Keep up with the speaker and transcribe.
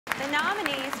The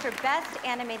nominees for Best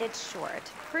Animated Short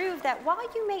prove that while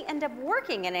you may end up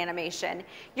working in animation,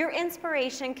 your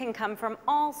inspiration can come from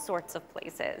all sorts of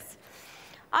places.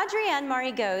 Adrienne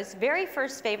Marigo's very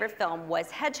first favorite film was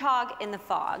Hedgehog in the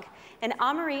Fog, and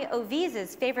Amory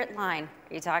Oviz's favorite line,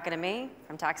 "Are you talking to me?"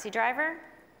 from Taxi Driver.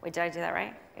 Wait, did I do that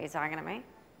right? Are you talking to me?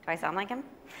 Do I sound like him?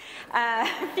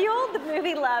 Fueled the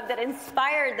movie love that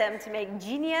inspired them to make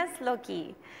Genius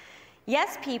Loki.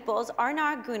 Yes People's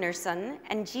Arnar Gunnarsson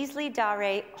and Gisli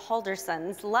Dare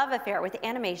Haldersson's love affair with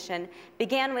animation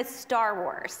began with Star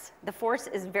Wars. The force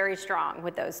is very strong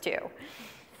with those two.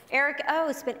 Eric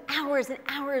O spent hours and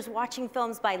hours watching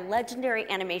films by legendary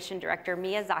animation director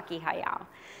Miyazaki Hayao.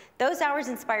 Those hours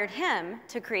inspired him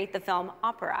to create the film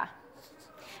Opera.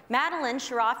 Madeline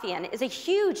Sharafian is a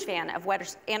huge fan of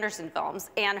Wes Anderson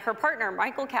films, and her partner,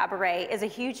 Michael Cabaret, is a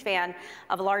huge fan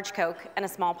of a large Coke and a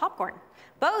small popcorn.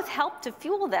 Both helped to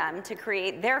fuel them to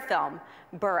create their film,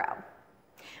 Burrow.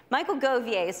 Michael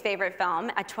Govier's favorite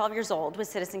film at 12 years old was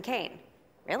Citizen Kane.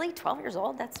 Really, 12 years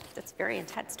old? That's very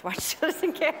intense to watch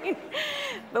Citizen Kane.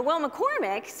 But Will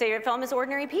McCormack's favorite film is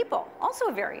Ordinary People, also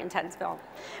a very intense film.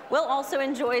 Will also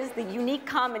enjoys the unique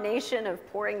combination of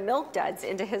pouring milk duds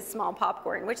into his small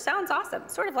popcorn, which sounds awesome,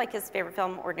 sort of like his favorite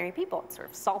film, Ordinary People. It's sort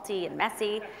of salty and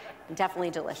messy, and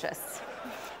definitely delicious.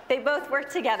 They both work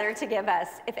together to give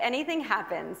us If Anything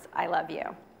Happens, I Love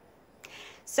You.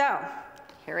 So,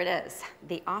 here it is.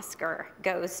 The Oscar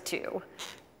goes to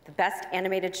the Best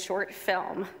Animated Short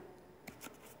Film.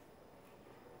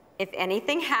 If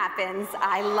Anything Happens,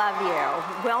 I Love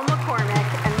You. Will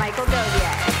McCormack and Michael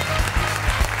Govier.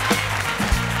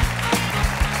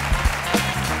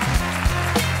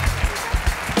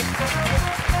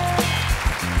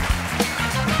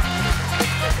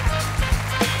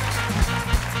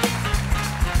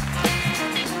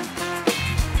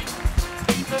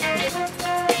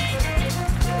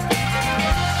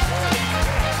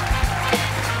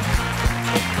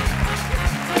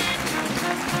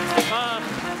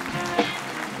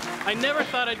 I never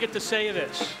thought I'd get to say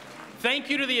this. Thank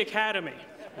you to the Academy.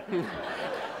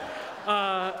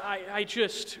 I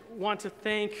just want to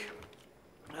thank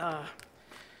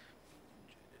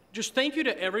you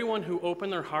to everyone who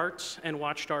opened their hearts and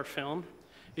watched our film.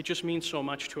 It just means so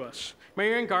much to us.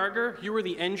 Marianne Garger, you were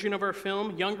the engine of our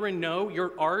film. Younger and No,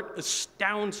 your art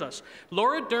astounds us.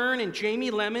 Laura Dern and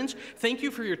Jamie Lemons, thank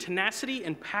you for your tenacity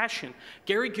and passion.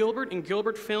 Gary Gilbert and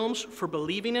Gilbert Films for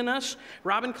believing in us.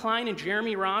 Robin Klein and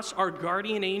Jeremy Ross, our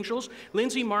guardian angels.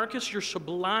 Lindsay Marcus, your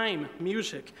sublime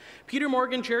music. Peter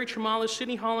Morgan, Jerry Tremala,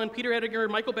 Sidney Holland, Peter Edinger,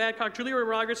 Michael Badcock, Julia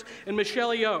Rogers, and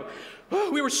Michelle Yeoh.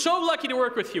 We were so lucky to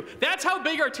work with you. That's how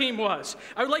big our team was.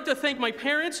 I would like to thank my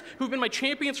parents, who've been my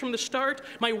champions from the start.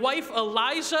 My wife,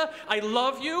 Eliza, I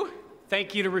love you.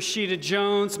 Thank you to Rashida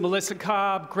Jones, Melissa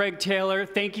Cobb, Greg Taylor.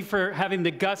 Thank you for having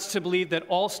the guts to believe that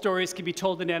all stories can be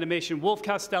told in animation. Wolf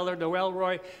Costello, Noel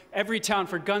Roy, Everytown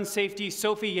for Gun Safety,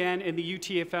 Sophie Yan, and the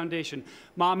UTA Foundation.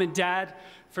 Mom and Dad,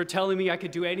 for telling me I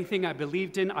could do anything I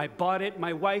believed in. I bought it.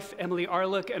 My wife, Emily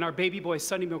Arlick, and our baby boy,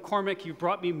 Sonny McCormack, you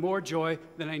brought me more joy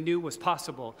than I knew was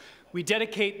possible. We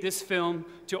dedicate this film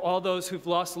to all those who've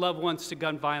lost loved ones to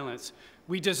gun violence.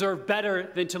 We deserve better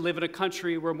than to live in a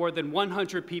country where more than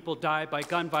 100 people die by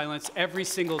gun violence every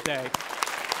single day.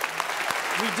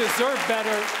 We deserve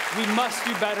better. We must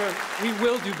do better. We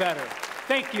will do better.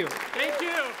 Thank you. Thank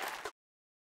you.